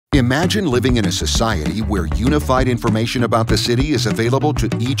Imagine living in a society where unified information about the city is available to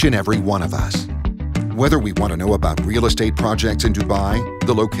each and every one of us. Whether we want to know about real estate projects in Dubai,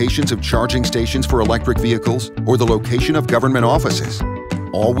 the locations of charging stations for electric vehicles, or the location of government offices,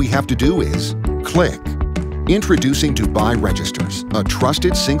 all we have to do is click. Introducing Dubai Registers, a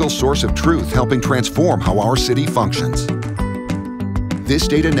trusted single source of truth helping transform how our city functions. This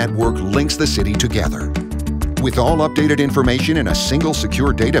data network links the city together. With all updated information in a single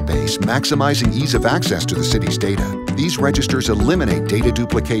secure database maximizing ease of access to the city's data, these registers eliminate data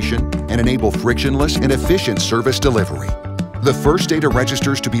duplication and enable frictionless and efficient service delivery. The first data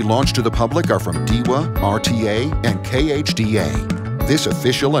registers to be launched to the public are from DEWA, RTA, and KHDA. This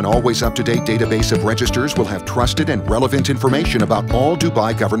official and always up-to-date database of registers will have trusted and relevant information about all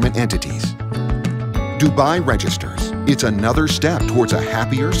Dubai government entities. Dubai Registers. It's another step towards a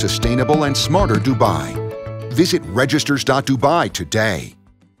happier, sustainable, and smarter Dubai. Visit registers.dubai today.